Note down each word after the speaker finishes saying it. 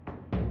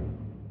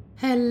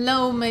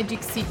Hello,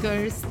 Magic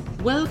Seekers!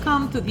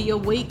 Welcome to the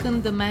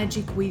Awaken the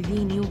Magic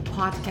Within You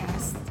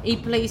podcast, a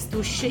place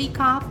to shake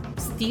up,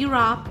 stir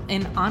up,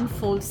 and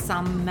unfold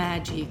some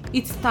magic.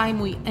 It's time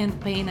we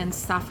end pain and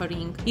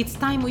suffering. It's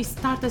time we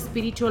start a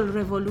spiritual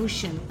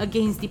revolution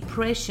against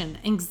depression,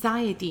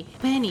 anxiety,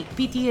 panic,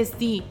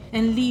 PTSD,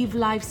 and live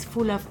lives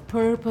full of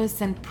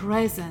purpose and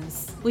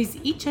presence. With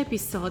each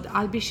episode,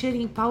 I'll be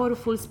sharing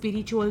powerful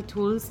spiritual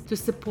tools to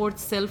support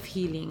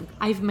self-healing.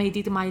 I've made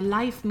it my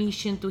life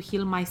mission to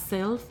heal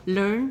myself,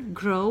 learn,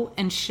 grow,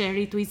 and share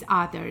it with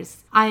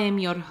others. I am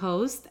your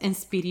host and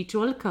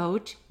spiritual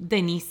coach,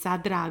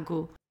 Denisa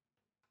Dragu.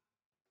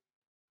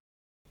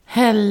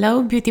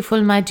 Hello,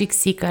 beautiful magic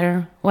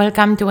seeker.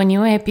 Welcome to a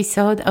new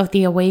episode of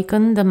the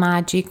Awaken the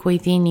Magic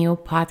Within You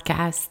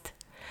podcast.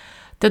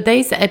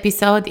 Today's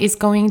episode is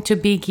going to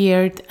be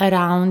geared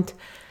around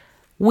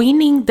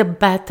winning the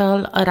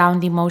battle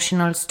around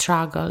emotional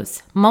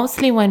struggles,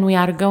 mostly when we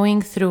are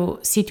going through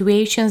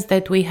situations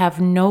that we have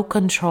no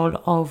control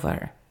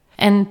over.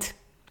 And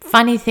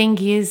funny thing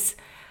is,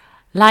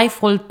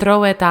 life will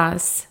throw at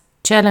us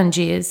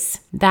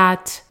challenges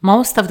that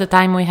most of the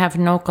time we have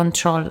no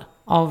control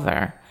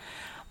over.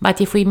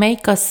 But if we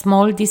make a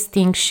small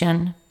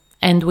distinction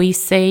and we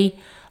say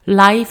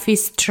life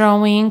is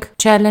throwing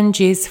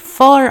challenges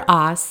for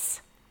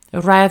us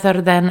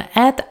rather than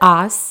at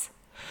us,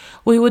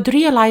 we would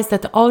realize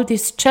that all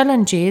these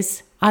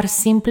challenges are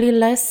simply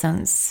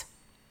lessons.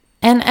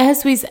 And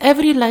as with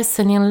every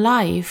lesson in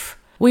life,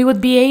 we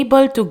would be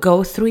able to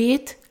go through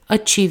it,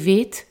 achieve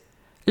it,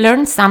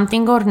 learn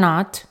something or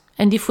not,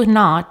 and if we're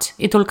not,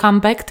 it will come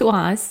back to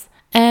us,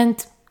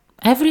 and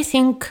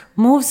everything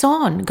moves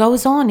on,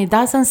 goes on. It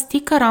doesn't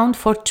stick around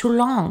for too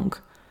long.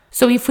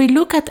 So if we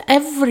look at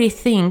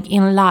everything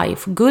in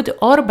life, good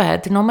or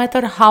bad, no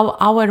matter how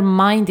our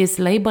mind is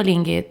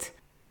labeling it,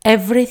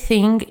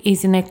 everything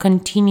is in a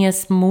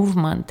continuous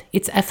movement.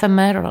 It's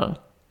ephemeral.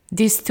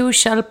 This too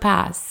shall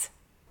pass.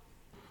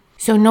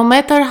 So no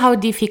matter how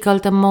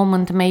difficult a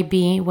moment may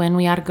be when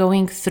we are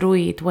going through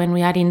it, when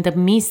we are in the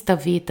midst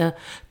of it, the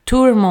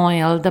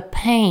turmoil, the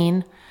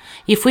pain,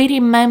 if we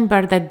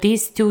remember that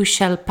this too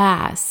shall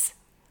pass,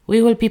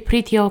 we will be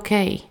pretty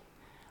okay.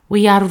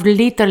 We are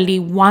literally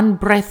one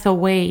breath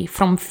away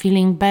from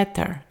feeling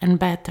better and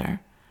better.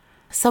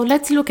 So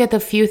let's look at a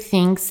few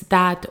things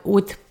that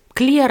would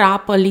clear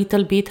up a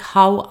little bit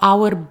how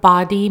our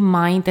body,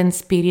 mind, and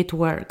spirit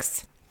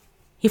works.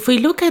 If we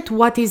look at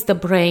what is the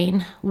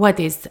brain, what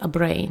is a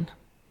brain?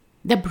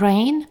 The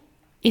brain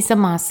is a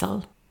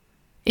muscle.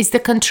 It's the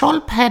control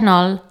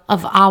panel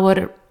of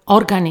our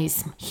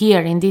organism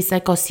here in this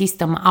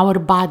ecosystem, our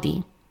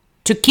body,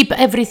 to keep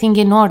everything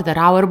in order,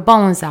 our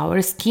bones,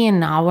 our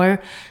skin,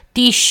 our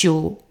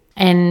tissue,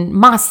 and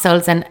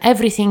muscles, and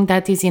everything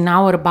that is in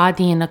our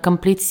body in a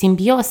complete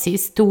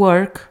symbiosis to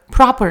work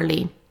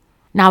properly.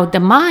 Now, the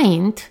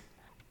mind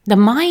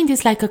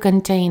is like a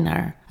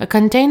container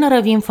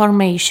of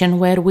information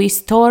where we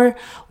store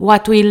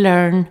what we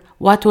learn,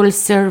 what will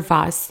serve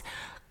us,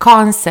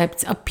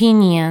 concepts,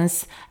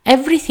 opinions,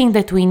 everything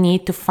that we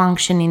need to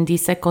function in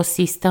this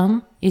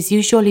ecosystem is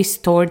usually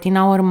stored in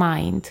our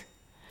mind.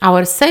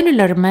 Our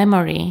cellular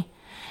memory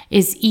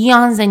is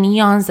eons and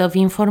eons of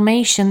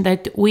information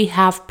that we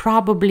have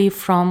probably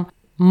from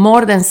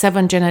more than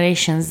 7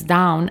 generations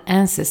down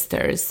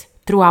ancestors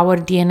through our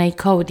DNA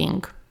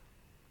coding.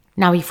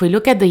 Now, if we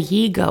look at the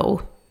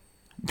ego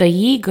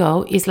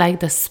is like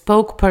the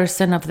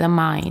spokesperson of the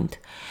mind.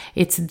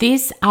 It's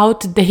this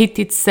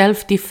outdated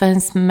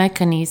self-defense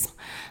mechanism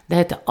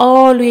that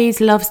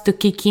always loves to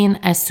kick in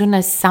as soon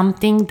as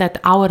something that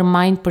our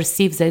mind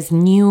perceives as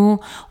new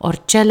or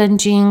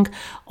challenging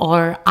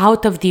or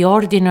out of the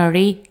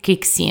ordinary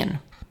kicks in.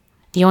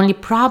 The only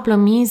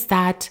problem is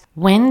that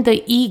when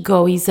the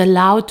ego is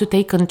allowed to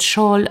take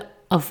control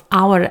of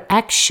our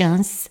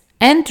actions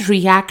and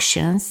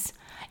reactions,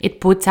 it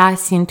puts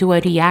us into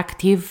a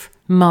reactive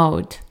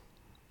mode.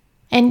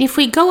 And if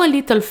we go a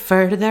little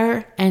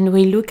further and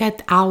we look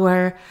at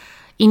our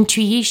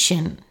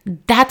intuition,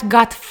 that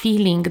gut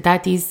feeling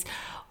that is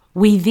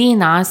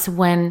within us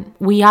when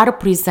we are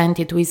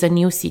presented with a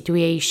new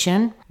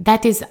situation,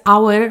 that is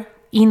our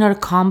inner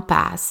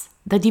compass,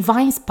 the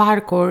divine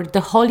spark or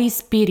the Holy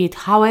Spirit,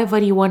 however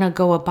you want to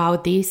go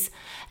about this,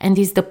 and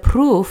is the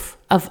proof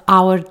of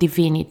our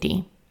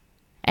divinity.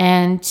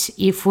 And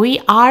if we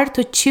are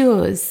to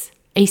choose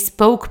a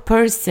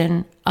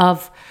spokesperson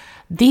of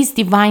this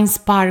divine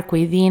spark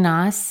within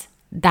us,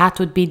 that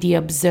would be the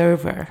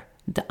observer,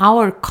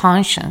 our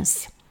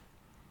conscience.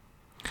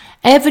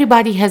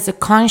 Everybody has a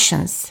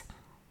conscience,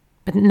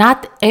 but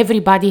not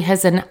everybody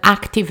has an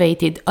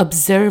activated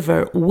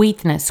observer,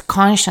 witness,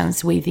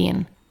 conscience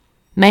within.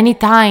 Many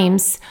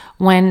times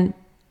when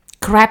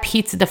crap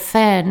hits the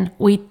fan,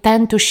 we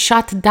tend to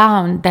shut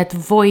down that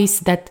voice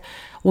that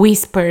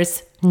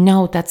whispers,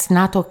 "No, that's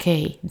not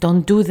okay.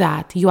 Don't do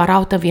that. You are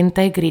out of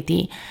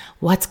integrity.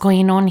 What's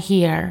going on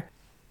here?"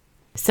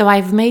 So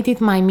I've made it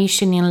my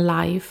mission in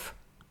life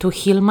to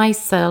heal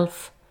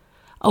myself,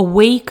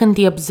 awaken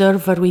the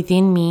observer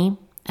within me,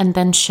 and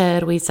then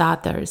share with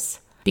others.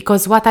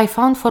 Because what I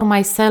found for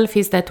myself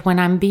is that when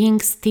I'm being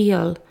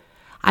still,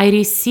 I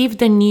receive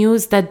the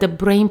news that the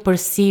brain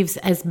perceives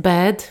as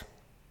bad,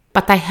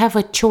 but I have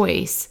a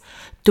choice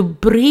to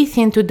breathe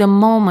into the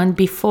moment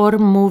before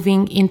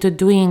moving into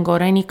doing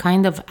or any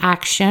kind of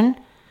action.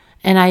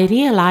 And I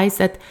realize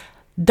that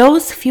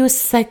those few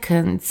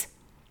seconds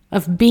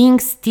of being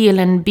still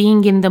and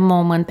being in the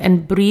moment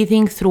and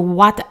breathing through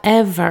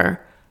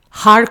whatever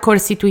hardcore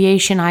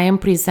situation I am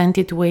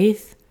presented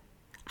with,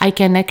 I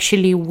can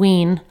actually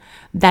win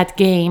that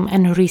game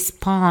and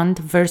respond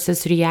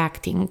versus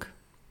reacting.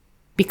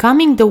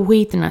 Becoming the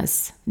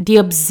witness, the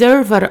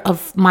observer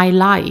of my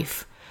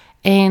life,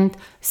 and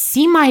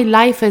see my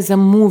life as a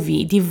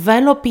movie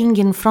developing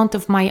in front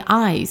of my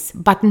eyes,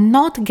 but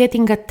not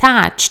getting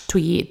attached to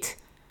it.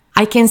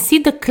 I can see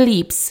the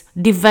clips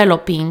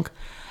developing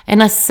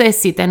and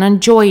assess it and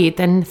enjoy it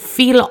and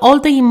feel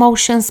all the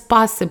emotions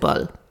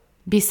possible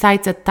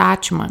besides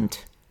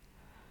attachment.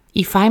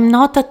 If I'm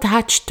not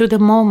attached to the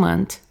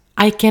moment,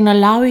 I can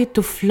allow it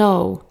to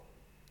flow.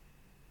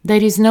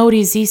 There is no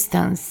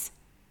resistance.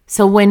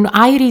 So when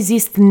I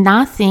resist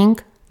nothing,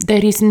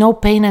 there is no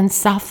pain and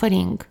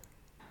suffering.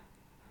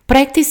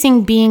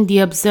 Practicing being the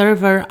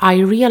observer, I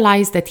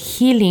realized that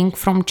healing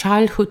from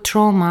childhood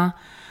trauma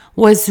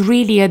was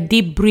really a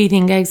deep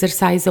breathing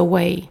exercise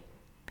away.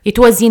 It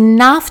was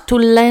enough to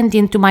land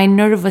into my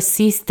nervous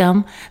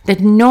system that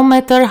no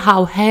matter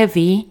how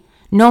heavy,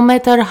 no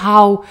matter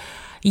how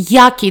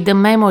yucky the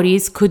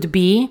memories could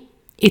be,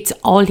 it's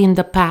all in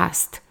the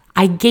past.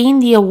 I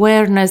gained the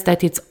awareness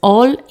that it's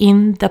all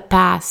in the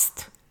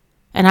past.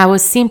 And I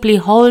was simply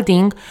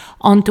holding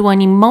onto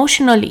an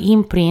emotional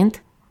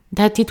imprint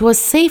that it was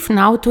safe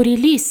now to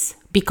release,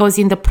 because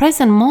in the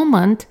present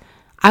moment,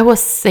 I was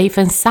safe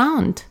and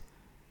sound.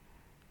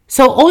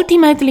 So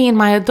ultimately in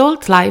my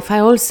adult life, I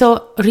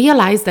also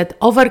realized that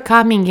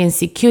overcoming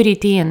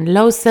insecurity and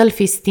low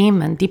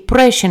self-esteem and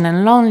depression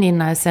and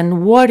loneliness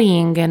and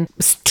worrying and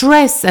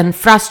stress and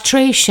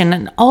frustration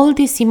and all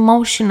these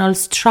emotional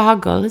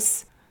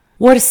struggles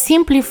were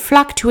simply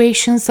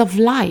fluctuations of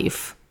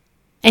life.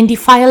 And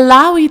if I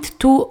allow it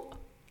to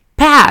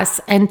pass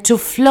and to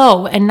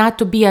flow and not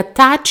to be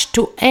attached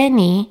to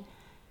any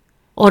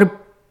or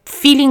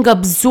feeling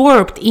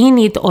absorbed in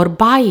it or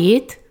by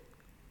it,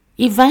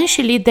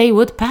 eventually they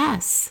would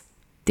pass.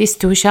 This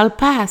too shall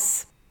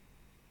pass.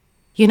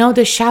 You know,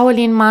 the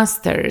Shaolin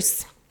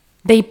masters,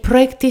 they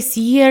practice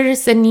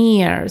years and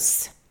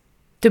years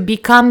to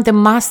become the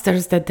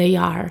masters that they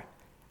are.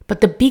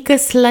 But the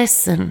biggest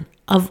lesson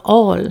of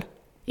all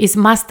is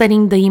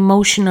mastering the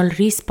emotional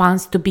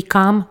response to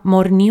become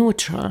more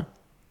neutral.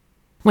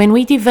 When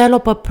we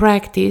develop a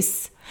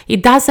practice,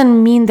 it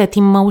doesn't mean that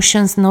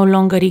emotions no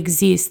longer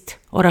exist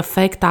or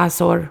affect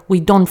us or we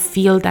don't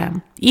feel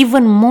them.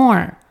 Even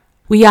more,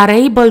 we are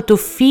able to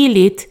feel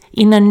it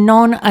in a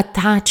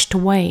non-attached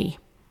way.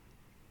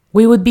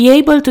 We would be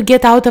able to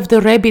get out of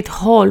the rabbit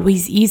hole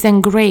with ease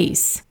and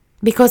grace,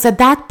 because at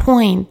that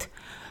point,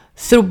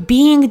 through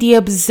being the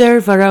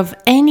observer of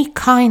any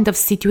kind of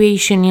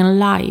situation in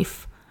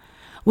life,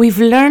 we've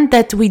learned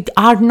that we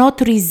are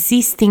not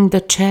resisting the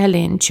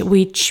challenge,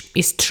 which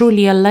is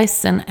truly a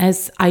lesson,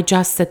 as I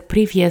just said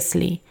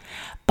previously,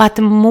 but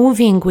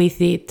moving with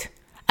it,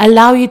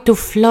 allow it to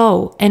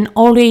flow, and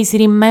always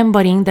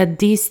remembering that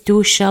this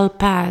too shall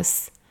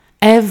pass.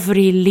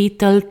 Every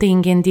little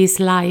thing in this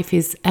life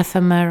is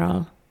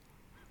ephemeral.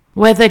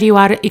 Whether you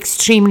are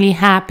extremely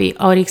happy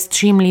or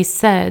extremely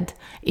sad,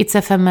 it's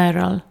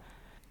ephemeral.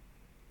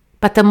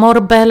 But a more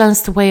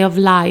balanced way of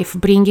life,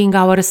 bringing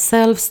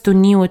ourselves to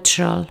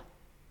neutral,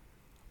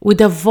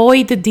 would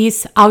avoid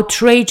these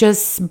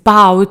outrageous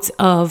bouts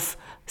of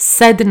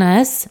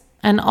sadness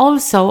and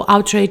also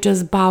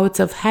outrageous bouts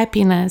of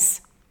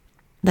happiness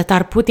that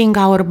are putting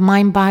our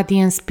mind, body,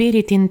 and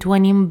spirit into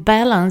an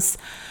imbalanced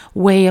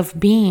way of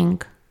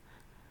being.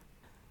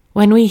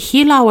 When we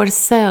heal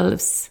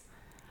ourselves,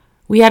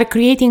 we are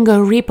creating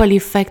a ripple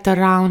effect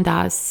around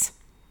us.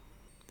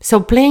 So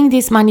playing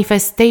this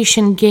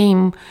manifestation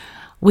game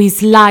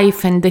with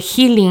life and the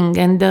healing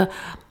and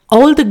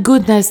all the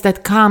goodness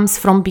that comes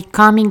from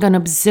becoming an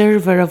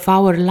observer of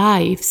our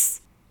lives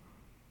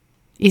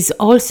is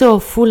also a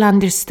full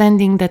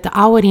understanding that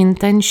our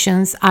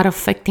intentions are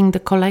affecting the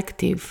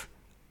collective.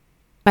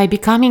 By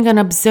becoming an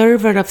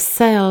observer of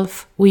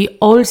self, we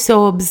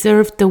also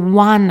observe the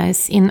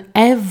oneness in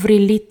every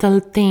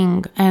little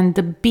thing and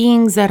the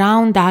beings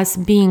around us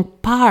being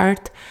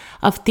part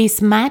of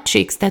this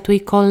matrix that we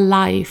call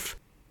life.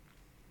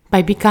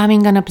 By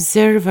becoming an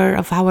observer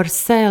of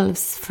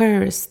ourselves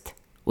first,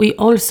 we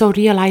also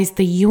realize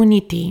the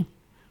unity.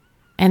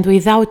 And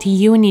without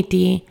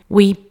unity,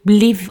 we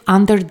live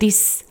under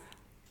this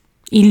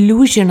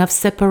illusion of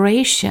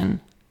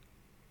separation.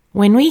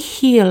 When we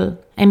heal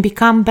and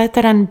become better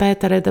and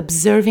better at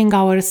observing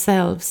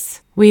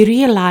ourselves, we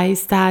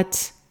realize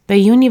that the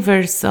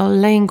universal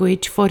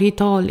language for it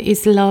all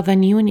is love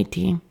and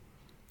unity.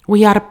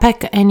 We are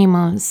pack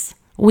animals.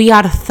 We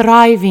are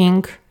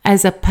thriving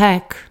as a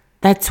pack.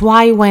 That's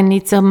why when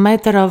it's a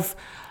matter of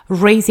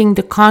raising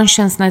the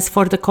consciousness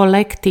for the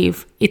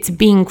collective. It's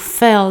being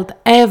felt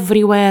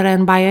everywhere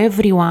and by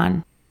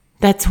everyone.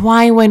 That's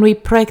why when we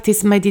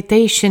practice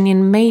meditation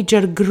in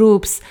major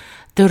groups,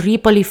 the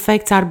ripple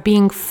effects are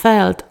being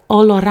felt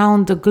all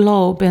around the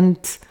globe and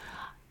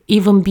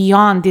even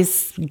beyond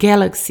this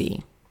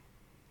galaxy.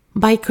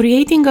 By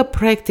creating a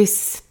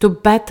practice to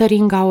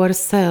bettering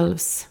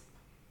ourselves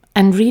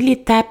and really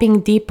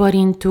tapping deeper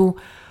into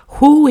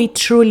who we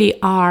truly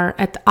are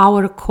at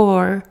our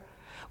core,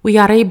 we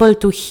are able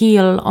to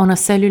heal on a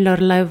cellular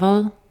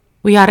level.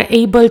 We are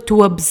able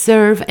to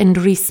observe and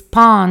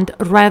respond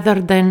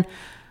rather than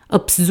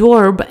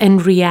absorb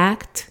and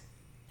react.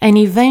 And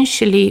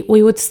eventually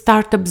we would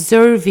start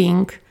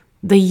observing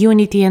the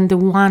unity and the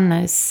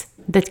oneness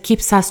that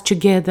keeps us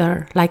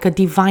together like a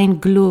divine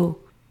glue.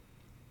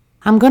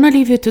 I'm going to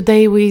leave you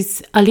today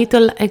with a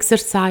little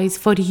exercise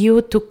for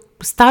you to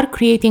start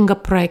creating a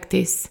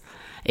practice.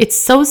 It's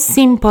so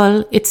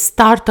simple, it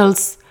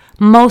startles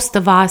most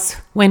of us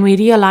when we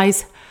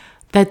realize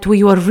that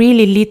we were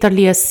really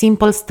literally a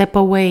simple step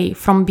away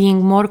from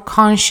being more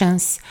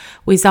conscious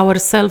with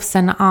ourselves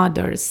and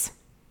others.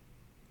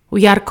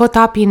 We are caught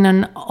up in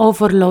an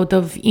overload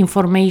of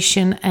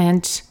information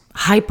and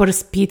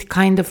hyperspeed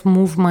kind of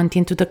movement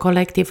into the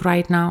collective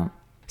right now.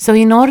 So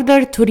in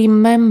order to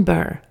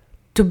remember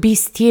to be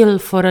still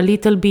for a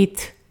little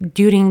bit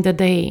during the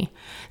day,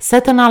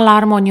 set an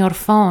alarm on your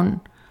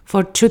phone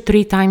for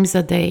 2-3 times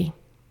a day.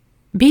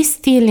 Be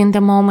still in the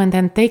moment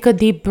and take a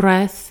deep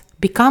breath.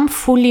 Become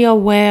fully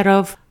aware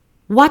of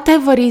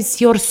whatever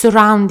is your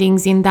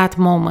surroundings in that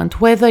moment,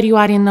 whether you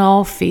are in an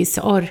office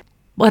or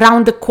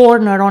around the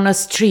corner on a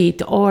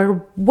street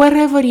or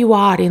wherever you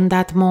are in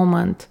that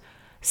moment.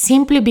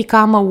 Simply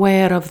become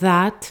aware of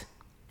that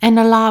and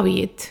allow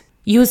it.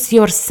 Use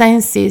your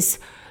senses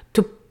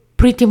to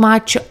pretty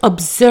much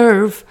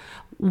observe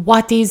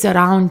what is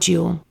around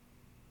you.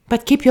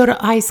 But keep your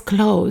eyes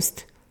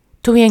closed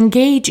to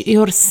engage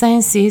your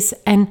senses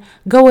and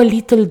go a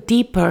little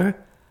deeper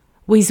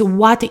with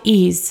what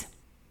is.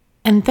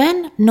 And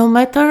then, no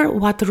matter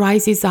what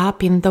rises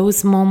up in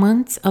those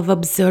moments of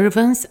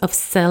observance of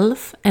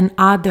self and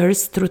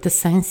others through the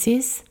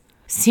senses,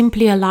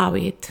 simply allow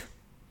it.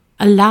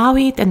 Allow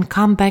it and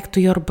come back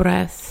to your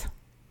breath.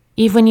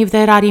 Even if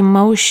there are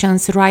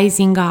emotions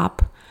rising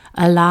up,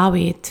 allow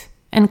it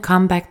and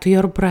come back to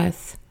your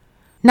breath.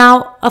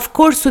 Now, of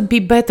course, it would be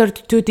better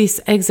to do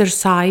this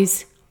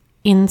exercise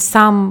in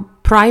some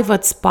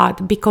private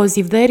spot, because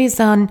if there is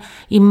an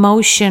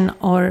emotion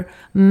or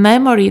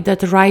memory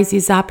that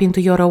rises up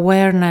into your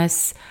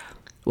awareness,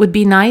 it would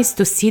be nice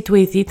to sit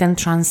with it and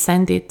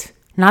transcend it,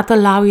 not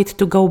allow it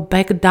to go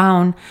back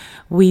down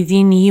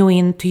within you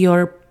into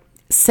your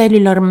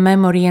cellular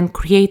memory and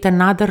create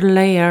another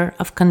layer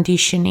of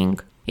conditioning.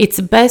 It's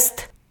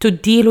best to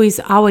deal with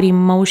our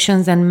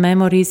emotions and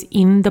memories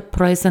in the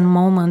present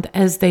moment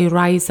as they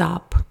rise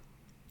up.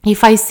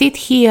 If I sit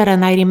here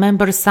and I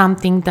remember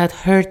something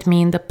that hurt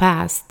me in the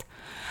past,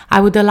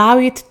 I would allow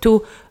it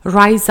to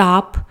rise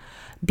up,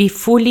 be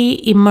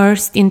fully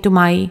immersed into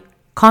my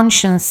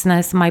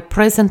consciousness, my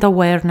present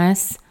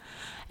awareness,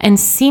 and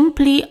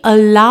simply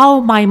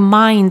allow my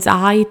mind's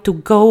eye to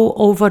go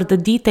over the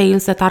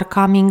details that are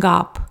coming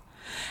up.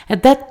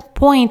 At that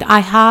point, I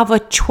have a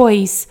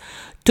choice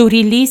to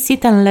release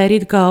it and let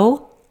it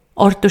go,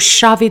 or to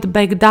shove it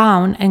back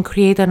down and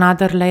create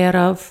another layer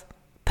of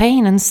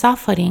pain and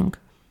suffering.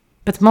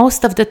 But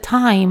most of the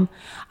time,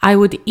 I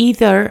would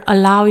either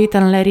allow it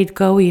and let it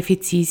go if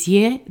it's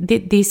easier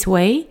this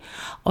way,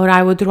 or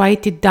I would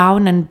write it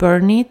down and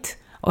burn it,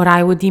 or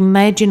I would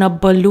imagine a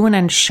balloon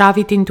and shove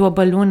it into a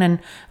balloon and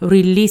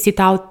release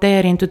it out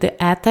there into the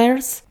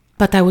ethers.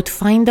 But I would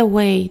find a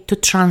way to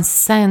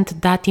transcend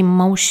that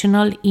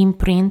emotional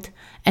imprint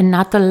and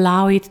not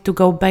allow it to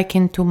go back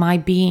into my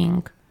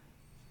being.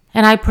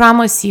 And I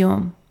promise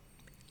you,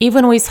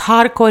 even with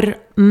hardcore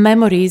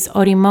memories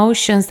or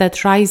emotions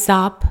that rise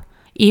up,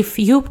 if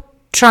you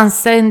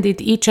transcend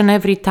it each and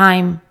every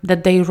time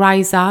that they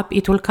rise up,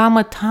 it will come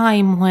a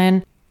time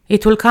when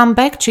it will come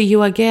back to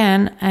you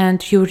again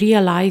and you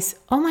realize,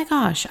 oh my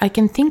gosh, I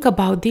can think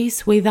about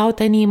this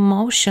without any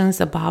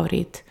emotions about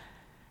it.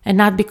 And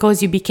not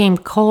because you became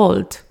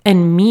cold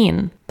and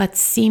mean, but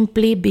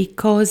simply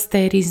because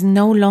there is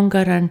no longer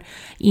an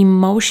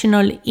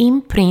emotional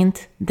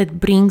imprint that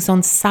brings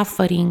on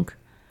suffering.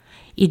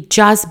 It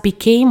just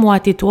became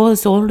what it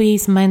was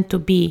always meant to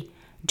be.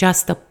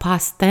 Just a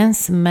past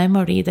tense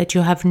memory that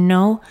you have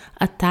no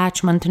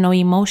attachment, no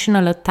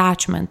emotional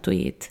attachment to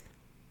it.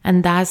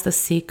 And that's the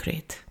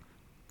secret.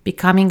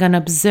 Becoming an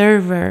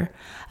observer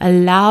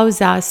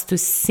allows us to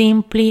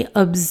simply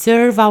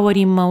observe our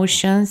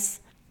emotions,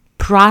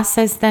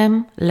 process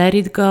them, let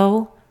it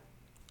go,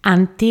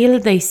 until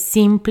they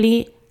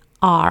simply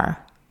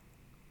are.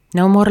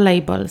 No more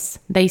labels.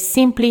 They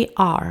simply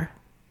are.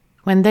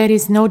 When there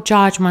is no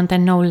judgment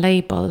and no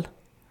label,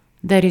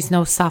 there is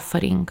no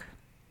suffering.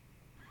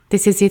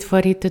 This is it for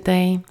it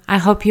today. I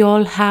hope you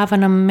all have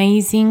an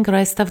amazing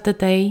rest of the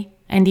day.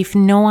 And if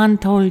no one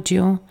told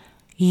you,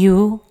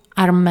 you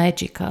are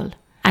magical.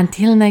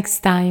 Until next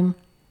time,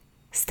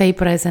 Stay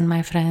present,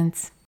 my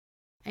friends.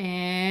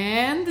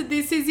 And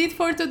this is it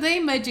for today,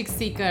 Magic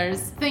Seekers.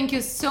 Thank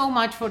you so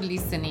much for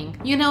listening.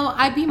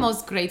 I'd be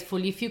most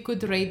grateful if you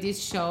could rate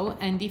this show,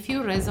 and if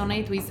you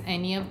resonate with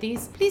any of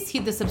these, please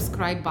hit the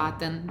subscribe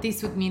button.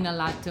 This would mean a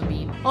lot to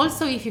me.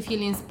 Also, if you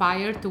feel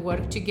inspired to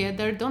work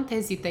together, don't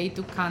hesitate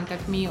to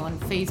contact me on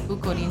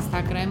Facebook or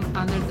Instagram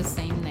under the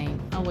same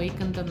name,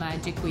 Awaken the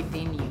Magic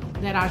Within You.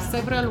 There are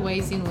several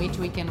ways in which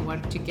we can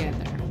work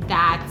together.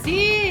 That's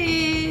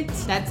it!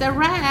 That's a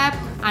wrap!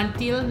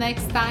 Until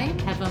next time,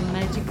 have a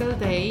magical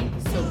day.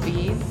 So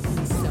be it,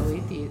 and so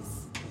it is.